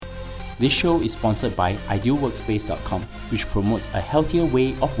This show is sponsored by idealworkspace.com, which promotes a healthier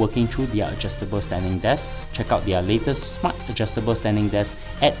way of working through their adjustable standing desk. Check out their latest smart adjustable standing desk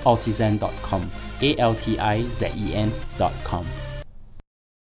at altizen.com, altizen.com.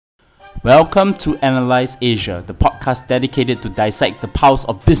 Welcome to Analyze Asia, the podcast dedicated to dissect the pulse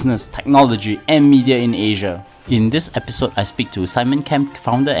of business, technology, and media in Asia. In this episode, I speak to Simon Kam,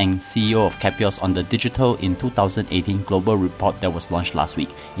 founder and CEO of Capios, on the Digital in 2018 Global Report that was launched last week.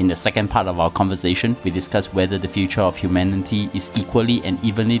 In the second part of our conversation, we discuss whether the future of humanity is equally and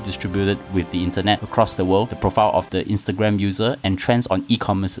evenly distributed with the internet across the world, the profile of the Instagram user, and trends on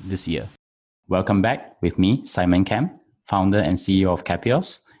e-commerce this year. Welcome back with me, Simon Kam, founder and CEO of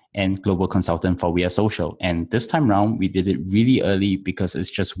Capios and global consultant for We Are Social. And this time round, we did it really early because it's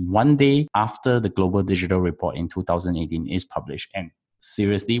just one day after the Global Digital Report in 2018 is published. And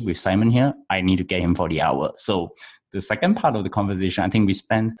seriously, with Simon here, I need to get him for the hour. So the second part of the conversation, I think we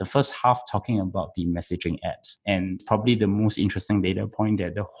spent the first half talking about the messaging apps, and probably the most interesting data point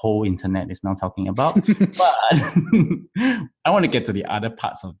that the whole internet is now talking about. But I want to get to the other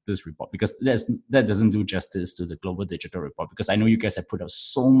parts of this report because that doesn't do justice to the Global Digital Report, because I know you guys have put out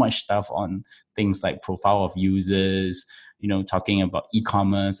so much stuff on things like profile of users, talking about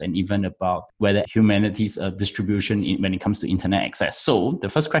e-commerce and even about whether humanity's distribution when it comes to internet access. So the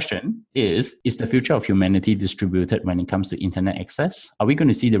first question is the future of humanity distributed when it comes to internet access? Are we going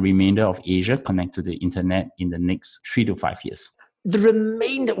to see the remainder of Asia connect to the internet in the next 3 to 5 years? The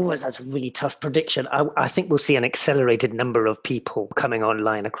remainder, that's a really tough prediction. I think we'll see an accelerated number of people coming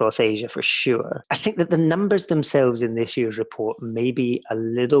online across Asia for sure. I think that the numbers themselves in this year's report may be a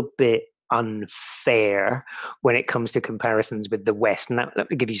little bit unfair when it comes to comparisons with the West. And let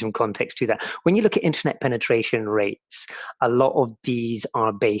me give you some context to that. When you look at internet penetration rates, a lot of these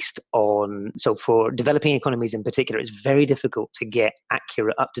are based on, so for developing economies in particular, it's very difficult to get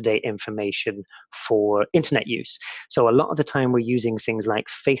accurate, up-to-date information for internet use. So a lot of the time we're using things like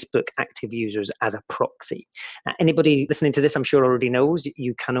Facebook active users as a proxy. Anybody listening to this, I'm sure already knows,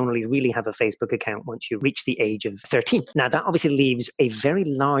 you can only really have a Facebook account once you reach the age of 13. Now that obviously leaves a very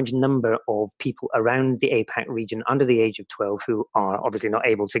large number of people around the APAC region under the age of 12 who are obviously not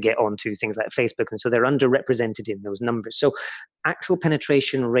able to get onto things like Facebook, and so they're underrepresented in those numbers. So actual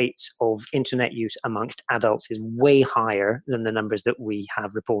penetration rates of internet use amongst adults is way higher than the numbers that we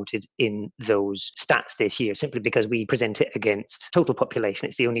have reported in those stats this year, simply because we present it against total population.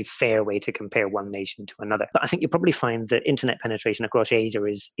 It's the only fair way to compare one nation to another. But I think you'll probably find that internet penetration across Asia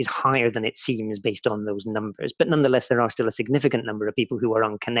is higher than it seems based on those numbers. But nonetheless, there are still a significant number of people who are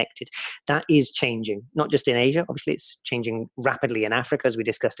unconnected. That is changing, not just in Asia. Obviously, it's changing rapidly in Africa, as we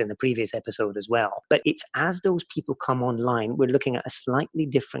discussed in the previous episode as well. But it's as those people come online, we're looking at a slightly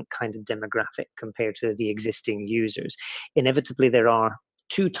different kind of demographic compared to the existing users. Inevitably, there are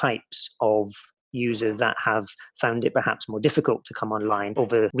two types of user that have found it perhaps more difficult to come online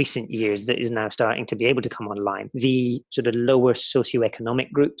over recent years that is now starting to be able to come online. The sort of lower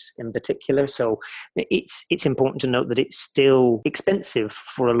socioeconomic groups in particular. So it's important to note that it's still expensive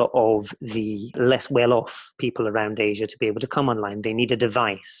for a lot of the less well-off people around Asia to be able to come online. They need a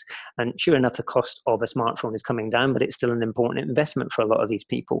device. And sure enough, the cost of a smartphone is coming down, but it's still an important investment for a lot of these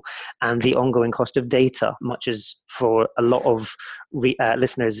people. And the ongoing cost of data, much as for a lot of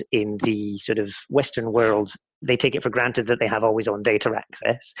listeners in the sort of Western world, they take it for granted that they have always on data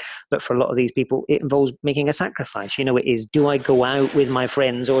access. But for a lot of these people, it involves making a sacrifice. It is, do I go out with my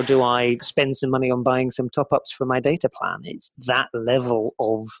friends or do I spend some money on buying some top-ups for my data plan? It's that level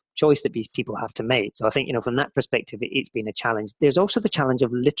of choice that these people have to make. So I think, from that perspective, it's been a challenge. There's also the challenge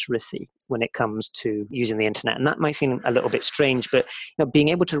of literacy when it comes to using the internet. And that might seem a little bit strange, but being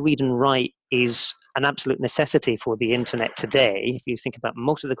able to read and write is an absolute necessity for the internet today. If you think about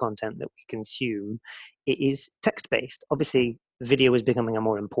most of the content that we consume, it is text-based. Obviously, video is becoming a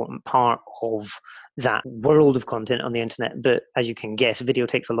more important part of that world of content on the internet. But as you can guess, video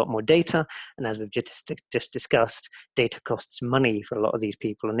takes a lot more data. And as we've just discussed, data costs money for a lot of these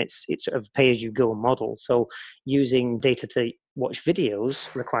people. And it's sort of pay-as-you-go model. So using data to watch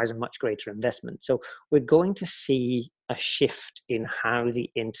videos requires a much greater investment. So we're going to see a shift in how the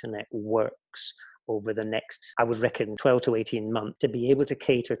internet works over the next, I would reckon, 12 to 18 months to be able to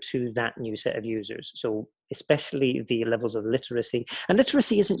cater to that new set of users. So especially the levels of literacy. And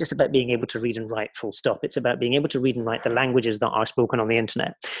literacy isn't just about being able to read and write full stop. It's about being able to read and write the languages that are spoken on the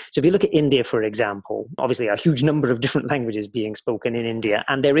internet. So if you look at India, for example, obviously a huge number of different languages being spoken in India,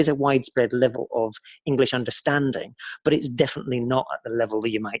 and there is a widespread level of English understanding, but it's definitely not at the level that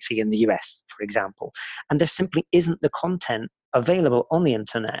you might see in the US, for example. And there simply isn't the content available on the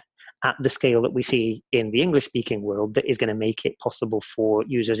internet at the scale that we see in the English-speaking world that is going to make it possible for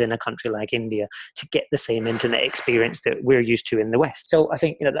users in a country like India to get the same internet experience that we're used to in the West. So I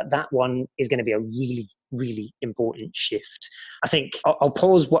think that one is going to be a really, really important shift. I think I'll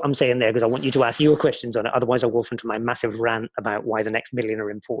pause what I'm saying there because I want you to ask your questions on it. Otherwise, I'll go off into my massive rant about why the next billion are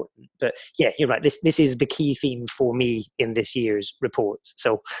important. But yeah, you're right. This is the key theme for me in this year's reports.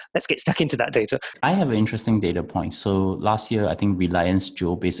 So let's get stuck into that data. I have an interesting data point. So last year, I think Reliance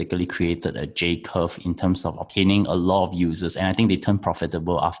Jio basically created a J curve in terms of obtaining a lot of users. And I think they turned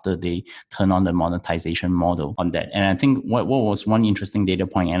profitable after they turned on the monetization model on that. And I think what was one interesting data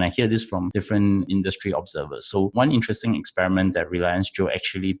point, and I hear this from different industry observers. So one interesting experiment that Reliance Jio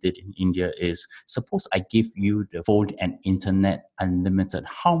actually did in India is, suppose I give you the phone and internet unlimited,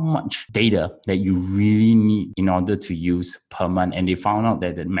 how much data that you really need in order to use per month? And they found out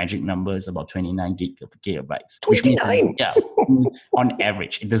that the magic number is about 29 gigabytes. 29? Which means, yeah, on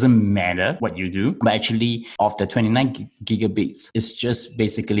average, it doesn't matter what you do, but actually of the 29 gigabits, it's just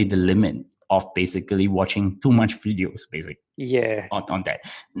basically the limit of basically watching too much videos, basically. Yeah. On that.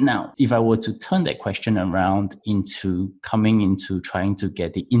 Now, if I were to turn that question around into coming into trying to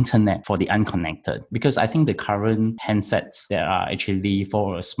get the internet for the unconnected, because I think the current handsets that are actually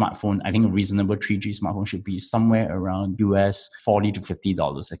for a smartphone, I think a reasonable 3G smartphone should be somewhere around US $40 to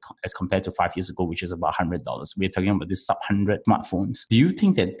 $50 as compared to 5 years ago, which is about $100. We're talking about this sub 100 smartphones. Do you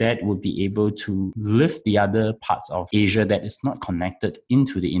think that would be able to lift the other parts of Asia that is not connected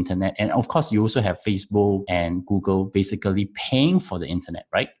into the internet? And of course, you also have Facebook and Google basically paying for the internet,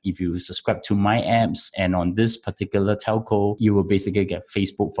 right? If you subscribe to my apps and on this particular telco, you will basically get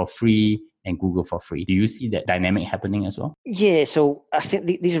Facebook for free and Google for free. Do you see that dynamic happening as well? Yeah, so I think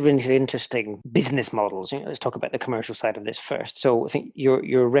these are really interesting business models. Let's talk about the commercial side of this first. So I think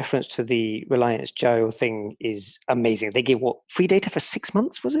your reference to the Reliance Jio thing is amazing. They gave free data for 6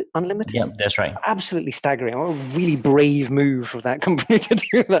 months, was it? Unlimited? Yeah, that's right. Absolutely staggering. What a really brave move for that company to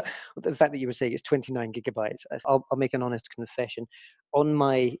do that. The fact that you were saying it's 29 gigabytes, I'll make an honest confession. On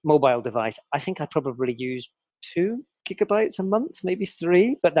my mobile device, I think I probably use 2 gigabytes a month, maybe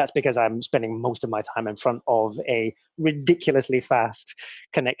 3, but that's because I'm spending most of my time in front of a ridiculously fast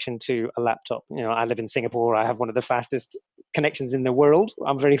connection to a laptop. I live in Singapore. I have one of the fastest connections in the world.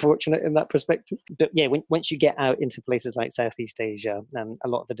 I'm very fortunate in that perspective. But yeah, once you get out into places like Southeast Asia and a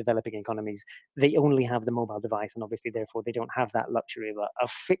lot of the developing economies, they only have the mobile device, and obviously therefore they don't have that luxury of a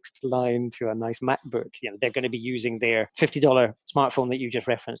fixed line to a nice MacBook. They're going to be using their $50 smartphone that you just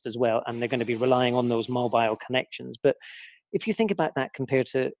referenced as well, and they're going to be relying on those mobile connections. But if you think about that compared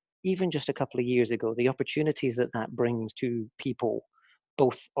to even just a couple of years ago, the opportunities that brings to people,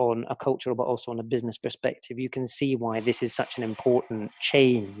 both on a cultural but also on a business perspective, you can see why this is such an important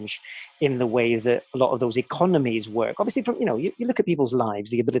change in the way that a lot of those economies work. Obviously, you look at people's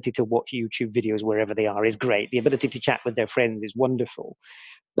lives, the ability to watch YouTube videos wherever they are is great. The ability to chat with their friends is wonderful.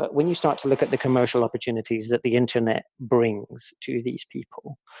 But when you start to look at the commercial opportunities that the internet brings to these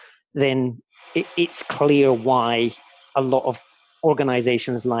people, then it's clear why a lot of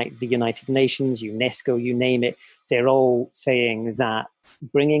organizations like the United Nations, UNESCO, you name it, they're all saying that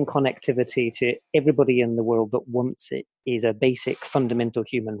bringing connectivity to everybody in the world that wants it is a basic fundamental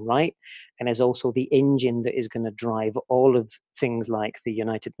human right, and is also the engine that is going to drive all of things like the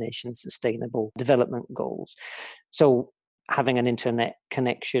United Nations Sustainable Development Goals. So having an internet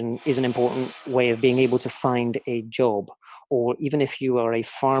connection is an important way of being able to find a job. Or even if you are a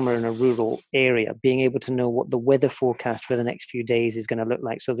farmer in a rural area, being able to know what the weather forecast for the next few days is going to look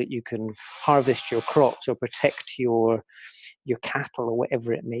like so that you can harvest your crops or protect your cattle or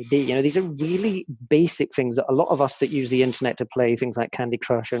whatever it may be. These are really basic things that a lot of us that use the internet to play things like Candy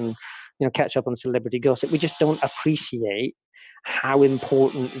Crush and catch up on celebrity gossip, we just don't appreciate how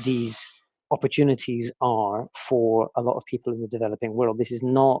important these opportunities are for a lot of people in the developing world. This is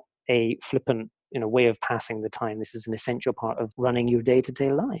not a flippant way of passing the time. This is an essential part of running your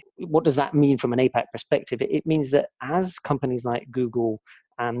day-to-day life. What does that mean from an APAC perspective? It means that as companies like Google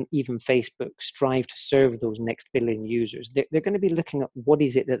and even Facebook strive to serve those next billion users, they're going to be looking at what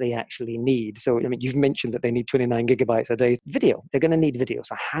is it that they actually need. So, you've mentioned that they need 29 gigabytes a day. Video, they're going to need video.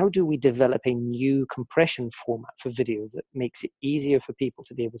 So how do we develop a new compression format for video that makes it easier for people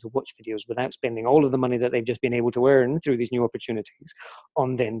to be able to watch videos without spending all of the money that they've just been able to earn through these new opportunities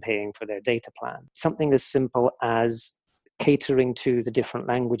on then paying for their data plan? Something as simple as catering to the different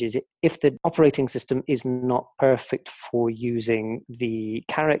languages. If the operating system is not perfect for using the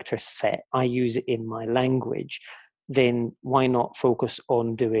character set I use it in my language, then why not focus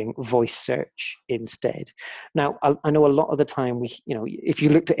on doing voice search instead? Now, I know a lot of the time if you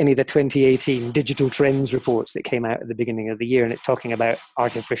looked at any of the 2018 digital trends reports that came out at the beginning of the year, and it's talking about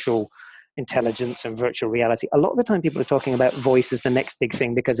artificial intelligence and virtual reality, a lot of the time people are talking about voice as the next big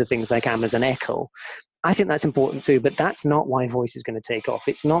thing because of things like Amazon Echo. I think that's important too, but that's not why voice is going to take off.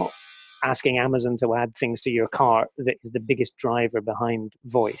 It's not asking Amazon to add things to your cart that is the biggest driver behind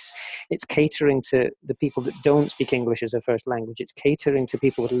voice. It's catering to the people that don't speak English as a first language. It's catering to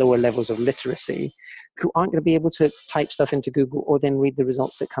people with lower levels of literacy who aren't going to be able to type stuff into Google or then read the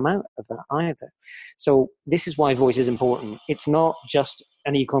results that come out of that either. So this is why voice is important. It's not just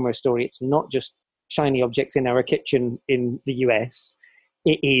an e-commerce story. It's not just shiny objects in our kitchen in the US.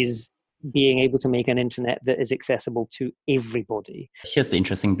 It is being able to make an internet that is accessible to everybody. Here's the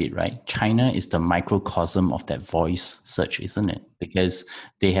interesting bit, right? China is the microcosm of that voice search, isn't it? Because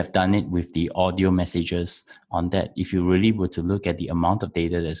they have done it with the audio messages on that. If you really were to look at the amount of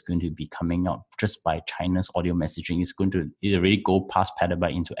data that's going to be coming out just by China's audio messaging, it already go past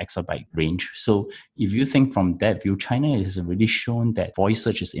petabyte into exabyte range. So if you think from that view, China has already shown that voice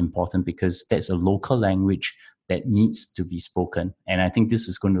search is important because that's a local language that needs to be spoken. And I think this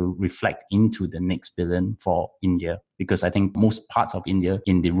is going to reflect into the next billion for India, because I think most parts of India,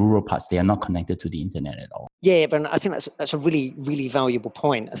 in the rural parts, they are not connected to the internet at all. Yeah, but I think that's a really, really valuable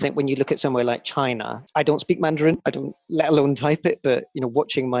point. I think when you look at somewhere like China, I don't speak Mandarin, I don't let alone type it, but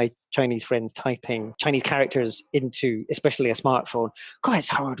watching my Chinese friends typing Chinese characters into especially a smartphone, God, it's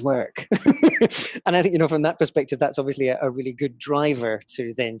hard work. And I think, from that perspective, that's obviously a really good driver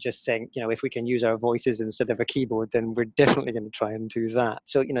to then just saying, if we can use our voices instead of a keyboard, then we're definitely going to try and do that.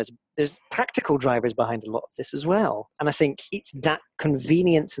 So, there's practical drivers behind a lot of this as well. And I think it's that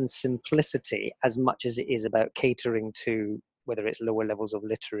convenience and simplicity as much as it is about catering to whether it's lower levels of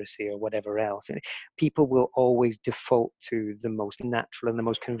literacy or whatever else. People will always default to the most natural and the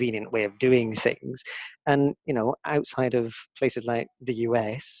most convenient way of doing things. And, outside of places like the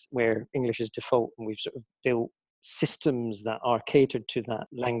US, where English is default and we've sort of built systems that are catered to that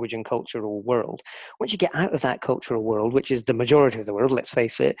language and cultural world. Once you get out of that cultural world, which is the majority of the world, let's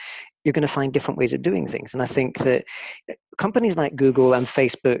face it, you're going to find different ways of doing things. And I think that companies like Google and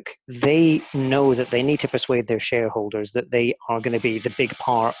Facebook, they know that they need to persuade their shareholders that they are going to be the big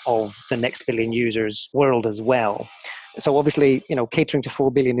part of the next billion users world as well. So obviously, catering to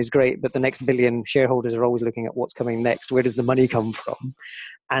 4 billion is great, but the next billion shareholders are always looking at what's coming next. Where does the money come from?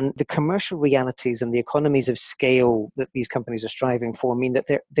 And the commercial realities and the economies of scale that these companies are striving for mean that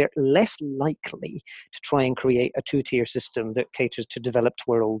they're less likely to try and create a two-tier system that caters to developed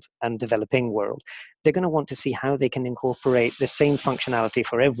world and developing world. They're going to want to see how they can incorporate the same functionality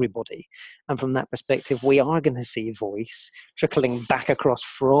for everybody. And from that perspective, we are going to see voice trickling back across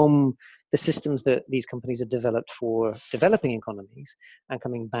from the systems that these companies have developed for developing economies and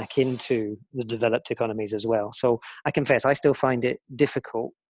coming back into the developed economies as well. So I confess, I still find it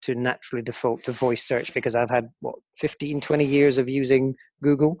difficult to naturally default to voice search because I've had 15, 20 years of using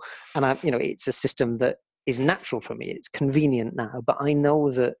Google, and it's a system that is natural for me. It's convenient now, but I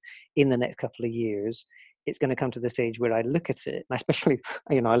know that in the next couple of years, it's going to come to the stage where I look at it, and especially,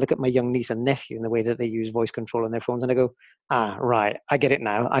 I look at my young niece and nephew and the way that they use voice control on their phones, and I go, right, I get it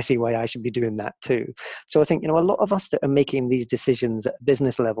now. I see why I should be doing that too. So I think, a lot of us that are making these decisions at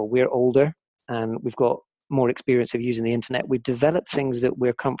business level, we're older and we've got more experience of using the internet. We've developed things that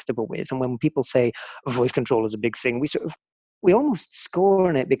we're comfortable with. And when people say voice control is a big thing, we almost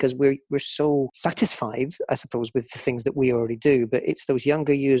scorn it because we're so satisfied, I suppose, with the things that we already do. But it's those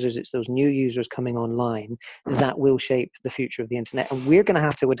younger users, it's those new users coming online that will shape the future of the internet. And we're going to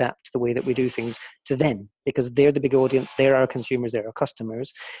have to adapt the way that we do things to them because they're the big audience, they're our consumers, they're our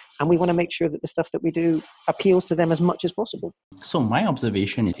customers. And we want to make sure that the stuff that we do appeals to them as much as possible. So my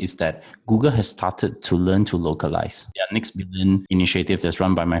observation is that Google has started to learn to localize. Their Next Billion initiative that's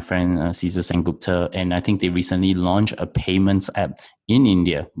run by my friend Caesar Sengupta, and I think they recently launched a payments app in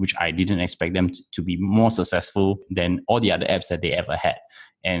India, which I didn't expect them to be more successful than all the other apps that they ever had.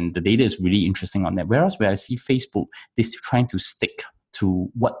 And the data is really interesting on that. Whereas where I see Facebook, they're still trying to stick to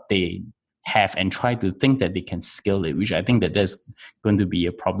what they have and try to think that they can scale it, which I think that there's going to be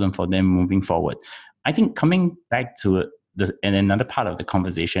a problem for them moving forward. I think coming back to and another part of the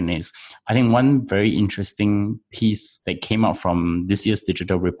conversation is, I think one very interesting piece that came out from this year's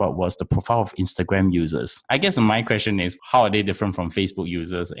digital report was the profile of Instagram users. I guess my question is, how are they different from Facebook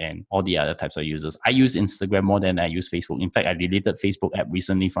users and all the other types of users? I use Instagram more than I use Facebook. In fact, I deleted Facebook app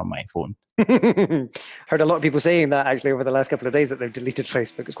recently from my phone. Heard a lot of people saying that actually over the last couple of days that they've deleted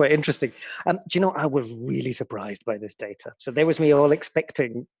Facebook. It's quite interesting. Do you know, I was really surprised by this data. So there was me all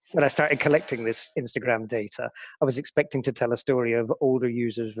expecting when I started collecting this Instagram data, I was expecting to tell a story of older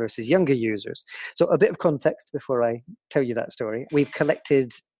users versus younger users. So a bit of context before I tell you that story. We've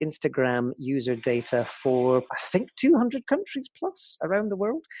collected Instagram user data for, I think, 200 countries plus around the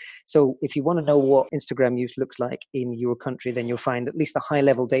world. So if you want to know what Instagram use looks like in your country, then you'll find at least the high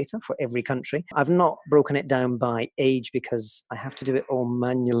level data for every country. I've not broken it down by age because I have to do it all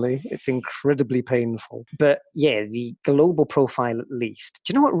manually. It's incredibly painful. But yeah, the global profile at least.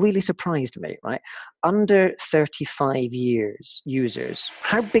 Do you know what really surprised me, right? Under 35 years users,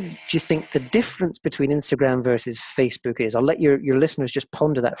 how big do you think the difference between Instagram versus Facebook is? I'll let your listeners just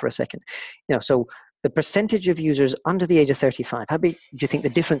ponder that for a second. So the percentage of users under the age of 35, how big do you think the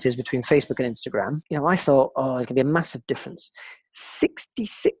difference is between Facebook and Instagram? I thought, it's going to be a massive difference.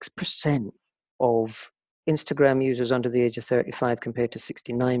 66% of Instagram users under the age of 35 compared to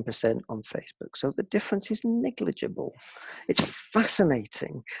 69% on Facebook. So the difference is negligible. It's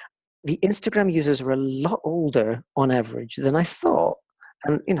fascinating. The Instagram users are a lot older on average than I thought.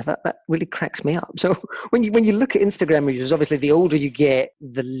 And that really cracks me up. So when you look at Instagram users, obviously the older you get,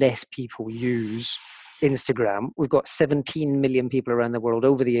 the less people use Instagram. We've got 17 million people around the world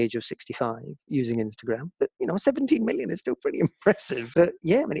over the age of 65 using Instagram. But 17 million is still pretty impressive. But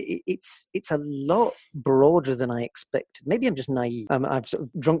yeah, it's a lot broader than I expected. Maybe I'm just naive. I've sort of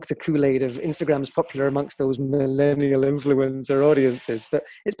drunk the Kool-Aid of Instagram's popular amongst those millennial influencer audiences, but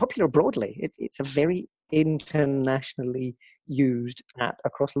it's popular broadly. It's a very internationally used app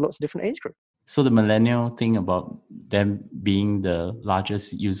across lots of different age groups. So the millennial thing about them being the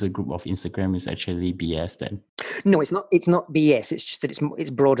largest user group of Instagram is actually BS then? No, it's not. It's not BS. It's just that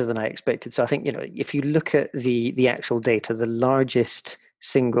it's broader than I expected. So I think if you look at the actual data, the largest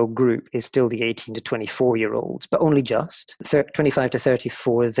single group is still the 18 to 24 year olds, but only just 25 to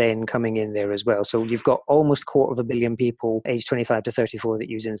 34 then coming in there as well. So you've got almost 250 million people aged 25 to 34 that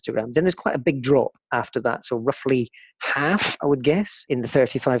use Instagram. Then there's quite a big drop after that. So roughly half, I would guess, in the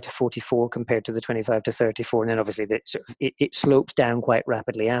 35 to 44 compared to the 25 to 34. And then obviously it slopes down quite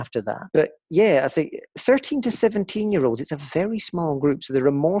rapidly after that. But yeah, I think 13 to 17 year olds, it's a very small group. So there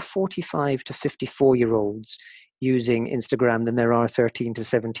are more 45 to 54 year olds using Instagram than there are 13 to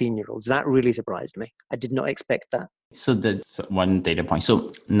 17 year olds. That really surprised me. I did not expect that. So that's one data point.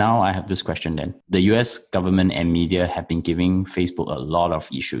 So now I have this question then. The US government and media have been giving Facebook a lot of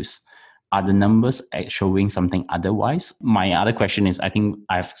issues. Are the numbers showing something otherwise? My other question is, I think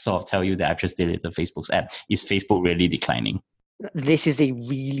I've sort of tell you that I've just deleted Facebook's app. Is Facebook really declining? This is a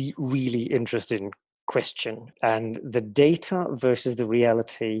really, really interesting question. And the data versus the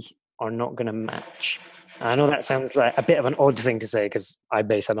reality are not going to match. I know that sounds like a bit of an odd thing to say because I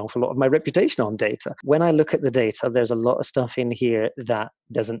base an awful lot of my reputation on data. When I look at the data, there's a lot of stuff in here that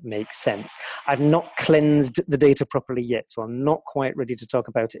doesn't make sense. I've not cleansed the data properly yet, so I'm not quite ready to talk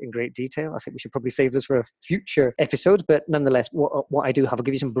about it in great detail. I think we should probably save this for a future episode, but nonetheless, what I do have, I'll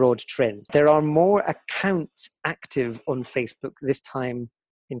give you some broad trends. There are more accounts active on Facebook this time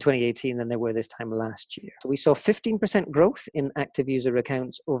in 2018 than there were this time last year. So we saw 15% growth in active user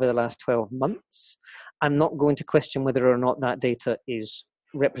accounts over the last 12 months. I'm not going to question whether or not that data is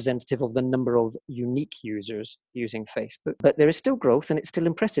representative of the number of unique users using Facebook, but there is still growth and it's still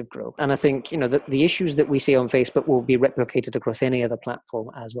impressive growth. And I think, the issues that we see on Facebook will be replicated across any other platform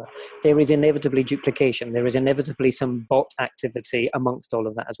as well. There is inevitably duplication. There is inevitably some bot activity amongst all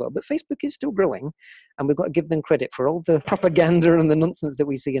of that as well. But Facebook is still growing and we've got to give them credit for all the propaganda and the nonsense that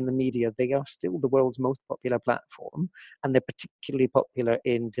we see in the media. They are still the world's most popular platform, and they're particularly popular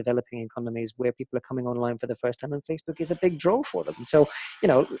in developing economies where people are coming online for the first time, and Facebook is a big draw for them. So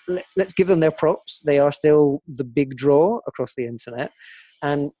let's give them their props. They are still the big draw across the internet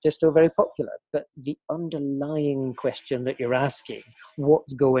and they're still very popular. But the underlying question that you're asking,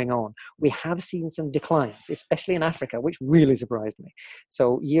 what's going on? We have seen some declines, especially in Africa, which really surprised me.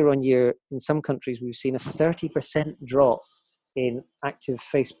 So year on year, in some countries, we've seen a 30% drop in active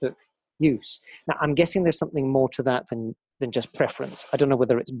Facebook use. Now, I'm guessing there's something more to that than just preference. I don't know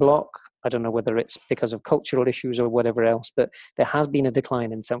whether it's block. I don't know whether it's because of cultural issues or whatever else, but there has been a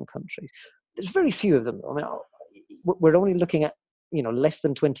decline in some countries. There's very few of them. I mean, we're only looking at, less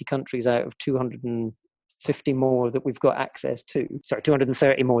than 20 countries out of 250 more that we've got access to.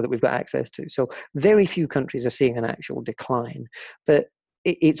 230 more that we've got access to. So very few countries are seeing an actual decline. But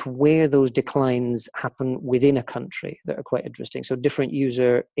it's where those declines happen within a country that are quite interesting. So different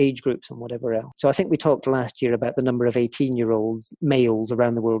user age groups and whatever else. So I think we talked last year about the number of 18-year-olds males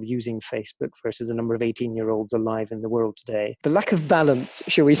around the world using Facebook versus the number of 18-year-olds alive in the world today. The lack of balance,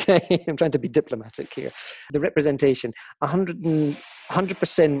 shall we say, I'm trying to be diplomatic here. The representation,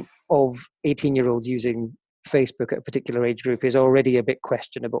 100% of 18-year-olds using Facebook at a particular age group is already a bit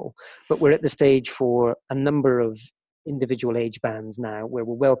questionable. But we're at the stage for a number of individual age bands now where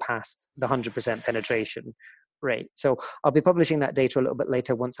we're well past the 100% penetration rate. So I'll be publishing that data a little bit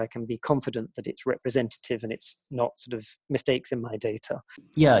later once I can be confident that it's representative and it's not sort of mistakes in my data.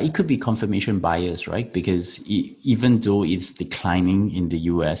 Yeah, it could be confirmation bias, right? Because even though it's declining in the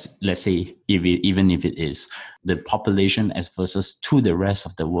US, let's say even if it is, the population as versus to the rest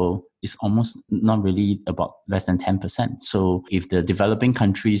of the world is almost not really about less than 10%. So if the developing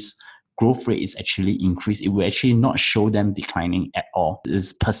countries growth rate is actually increased, it will actually not show them declining at all.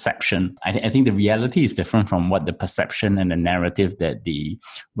 It's perception. I think the reality is different from what the perception and the narrative that the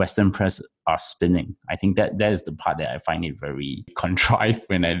Western press are spinning. I think that is the part that I find it very contrived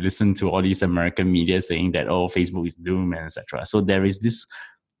when I listen to all these American media saying that, oh, Facebook is doomed and etc. So there is this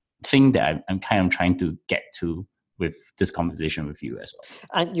thing that I'm kind of trying to get to with this conversation with you as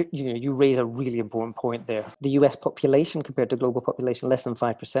well. And you raise a really important point there. The US population compared to global population, less than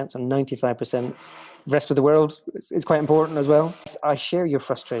 5%, so 95% rest of the world is quite important as well. I share your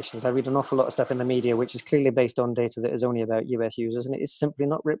frustrations. I read an awful lot of stuff in the media which is clearly based on data that is only about US users, and it is simply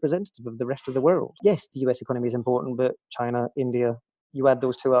not representative of the rest of the world. Yes, the US economy is important, but China, India, you add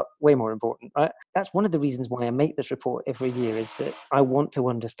those two up, way more important, right? That's one of the reasons why I make this report every year, is that I want to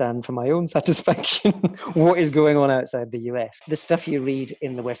understand for my own satisfaction what is going on outside the US. The stuff you read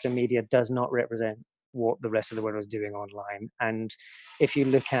in the Western media does not represent what the rest of the world is doing online. And if you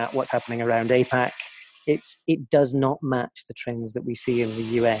look at what's happening around APAC, it does not match the trends that we see in the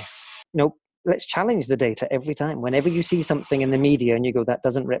US. Let's challenge the data every time. Whenever you see something in the media and you go, that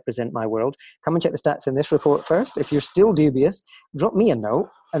doesn't represent my world, come and check the stats in this report first. If you're still dubious, drop me a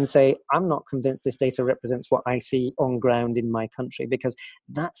note and say, I'm not convinced this data represents what I see on ground in my country, because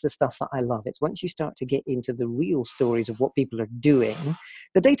that's the stuff that I love. It's once you start to get into the real stories of what people are doing,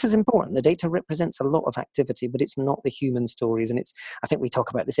 the data is important. The data represents a lot of activity, but it's not the human stories. And I think we talk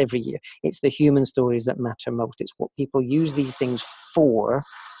about this every year. It's the human stories that matter most. It's what people use these things for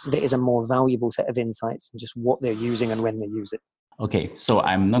that is a more valuable set of insights than just what they're using and when they use it. Okay, so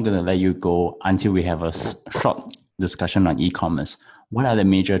I'm not going to let you go until we have a short discussion on e-commerce. What are the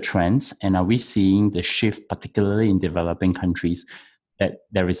major trends, and are we seeing the shift, particularly in developing countries, that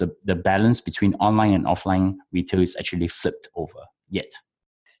there is the balance between online and offline retail is actually flipped over yet?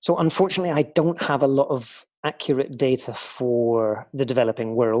 So unfortunately, I don't have a lot of accurate data for the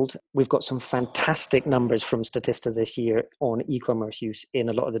developing world. We've got some fantastic numbers from Statista this year on e-commerce use in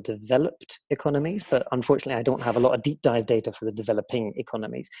a lot of the developed economies, but unfortunately, I don't have a lot of deep dive data for the developing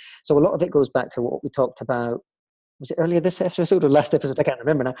economies. So a lot of it goes back to what we talked about. Was it earlier this episode or last episode? I can't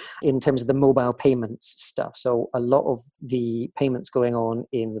remember now, in terms of the mobile payments stuff. So a lot of the payments going on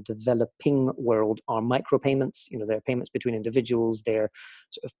in the developing world are micropayments. They're payments between individuals. They're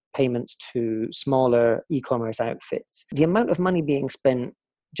sort of payments to smaller e-commerce outfits. The amount of money being spent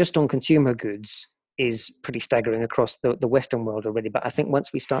just on consumer goods is pretty staggering across the Western world already. But I think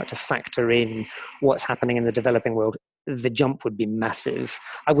once we start to factor in what's happening in the developing world, the jump would be massive.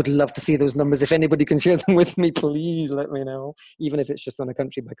 I would love to see those numbers. If anybody can share them with me, please let me know, even if it's just on a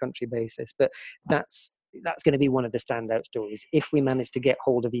country by country basis. But that's going to be one of the standout stories. If we manage to get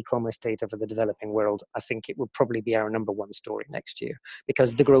hold of e-commerce data for the developing world, I think it will probably be our number one story next year,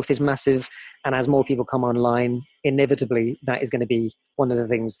 because the growth is massive. And as more people come online, inevitably, that is going to be one of the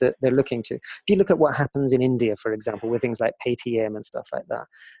things that they're looking to. If you look at what happens in India, for example, with things like Paytm and stuff like that,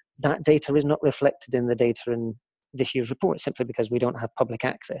 that data is not reflected in the data in this year's report, simply because we don't have public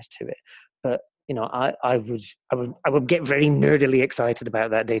access to it. But I would get very nerdily excited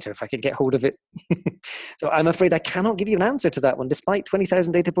about that data if I could get hold of it. So I'm afraid I cannot give you an answer to that one. Despite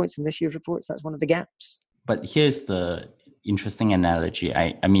 20,000 data points in this year's reports, that's one of the gaps. But here's the interesting analogy.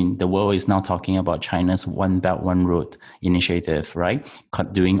 I mean, the world is now talking about China's One Belt, One Road initiative, right?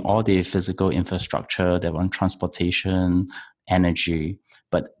 Doing all the physical infrastructure, they want transportation, energy,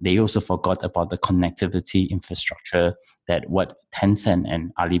 but they also forgot about the connectivity infrastructure that what Tencent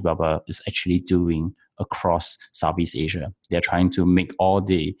and Alibaba is actually doing across Southeast Asia. They're trying to make all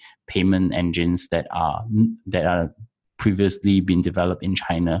the payment engines that are previously been developed in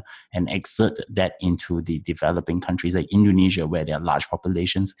China and exert that into the developing countries like Indonesia, where there are large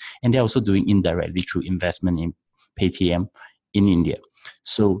populations, and they're also doing indirectly through investment in Paytm in India.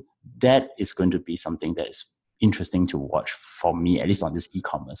 So that is going to be something that is interesting to watch for me, at least on this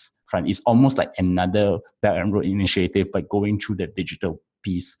e-commerce front. It's almost like another Belt and Road initiative, but going through the digital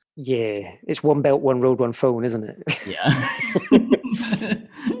piece. Yeah, it's one belt, one road, one phone, isn't it? Yeah.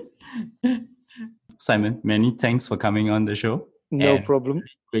 Simon, many thanks for coming on the show. No And problem.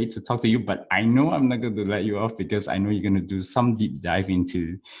 great to talk to you, but I know I'm not going to let you off because I know you're going to do some deep dive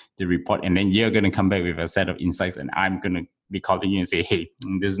into the report, and then you're going to come back with a set of insights, and I'm going to be calling you and say, hey,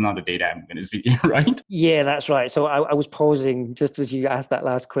 this is not the data I'm going to see, right? Yeah, that's right. So I was pausing just as you asked that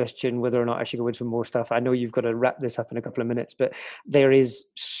last question, whether or not I should go into more stuff. I know you've got to wrap this up in a couple of minutes, but there is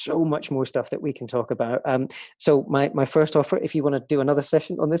so much more stuff that we can talk about. So my first offer, if you want to do another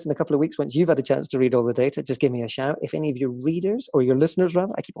session on this in a couple of weeks, once you've had a chance to read all the data, just give me a shout. If any of your readers or your listeners,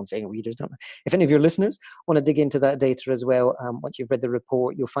 rather, I keep on saying readers, don't I? If any of your listeners want to dig into that data as well, once you've read the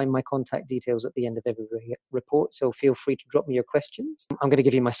report, you'll find my contact details at the end of every report. So feel free to drop me your questions. I'm going to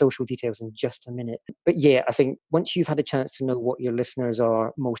give you my social details in just a minute. But yeah, I think once you've had a chance to know what your listeners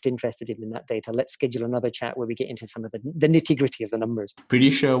are most interested in that data, let's schedule another chat where we get into some of the nitty-gritty of the numbers. Pretty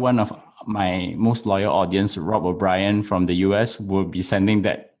sure one of my most loyal audience, Rob O'Brien from the US, will be sending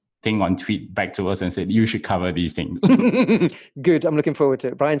that thing on tweet back to us and said, you should cover these things. Good. I'm looking forward to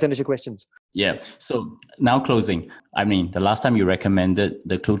it. Brian, send us your questions. Yeah. So now closing. I mean, the last time you recommended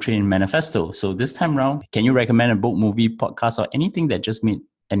the Clotrain Manifesto. So this time around, can you recommend a book, movie, podcast, or anything that just made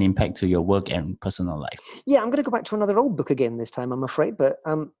an impact to your work and personal life? Yeah, I'm going to go back to another old book again this time, I'm afraid. But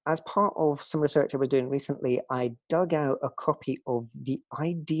as part of some research I was doing recently, I dug out a copy of The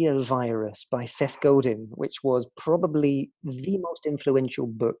Idea Virus by Seth Godin, which was probably the most influential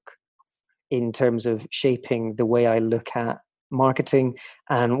book in terms of shaping the way I look at marketing.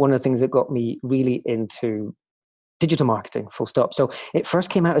 And one of the things that got me really into digital marketing, full stop. So it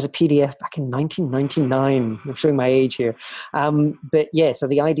first came out as a PDF back in 1999. I'm showing my age here. But yeah, so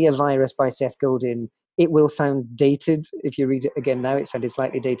The Idea Virus by Seth Godin, it will sound dated. If you read it again now, it sounded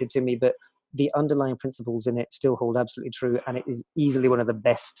slightly dated to me, but the underlying principles in it still hold absolutely true. And it is easily one of the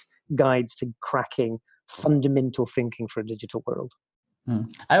best guides to cracking fundamental thinking for a digital world.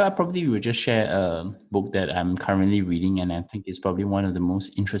 I probably will just share a book that I'm currently reading, and I think it's probably one of the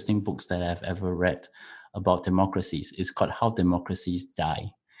most interesting books that I've ever read about democracies. It's called How Democracies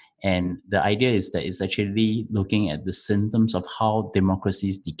Die. And the idea is that it's actually looking at the symptoms of how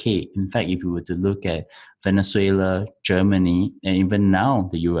democracies decay. In fact, if you were to look at Venezuela, Germany, and even now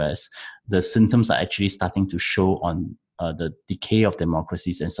the US, the symptoms are actually starting to show on the decay of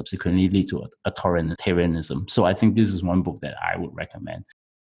democracies and subsequently lead to authoritarianism. So I think this is one book that I would recommend.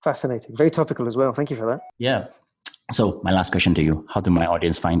 Fascinating. Very topical as well. Thank you for that. Yeah. So my last question to you, how do my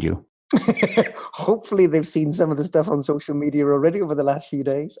audience find you? Hopefully they've seen some of the stuff on social media already over the last few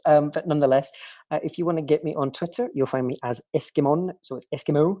days. But nonetheless, if you want to get me on Twitter, you'll find me as Eskimon. So it's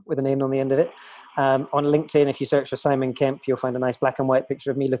Eskimo with a name on the end of it. On LinkedIn, if you search for Simon Kemp, you'll find a nice black and white picture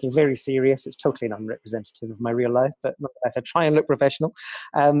of me looking very serious. It's totally non-representative of my real life, but nonetheless, I try and look professional.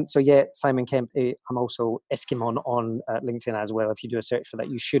 So yeah, Simon Kemp. I'm also Eskimon on LinkedIn as well. If you do a search for that,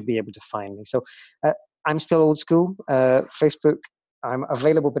 you should be able to find me. So I'm still old school. Facebook, I'm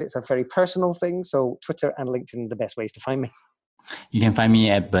available, but it's a very personal thing. So Twitter and LinkedIn are the best ways to find me. You can find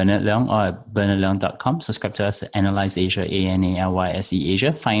me at Bernard Leong or at bernardleong.com. Subscribe to us at Analyze Asia, ANALYSE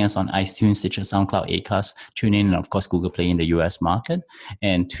Asia. Find us on iTunes, Stitcher, SoundCloud, Acast, TuneIn, and of course, Google Play in the US market.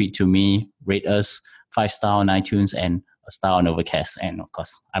 And tweet to me, rate us 5-star on iTunes and a star on Overcast. And of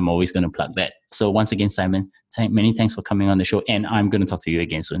course, I'm always going to plug that. So once again, Simon, many thanks for coming on the show. And I'm going to talk to you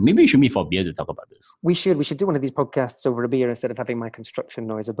again soon. Maybe we should meet for a beer to talk about this. We should do one of these podcasts over a beer instead of having my construction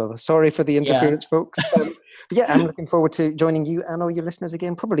noise above us. Sorry for the interference, folks. But yeah, I'm looking forward to joining you and all your listeners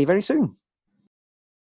again probably very soon.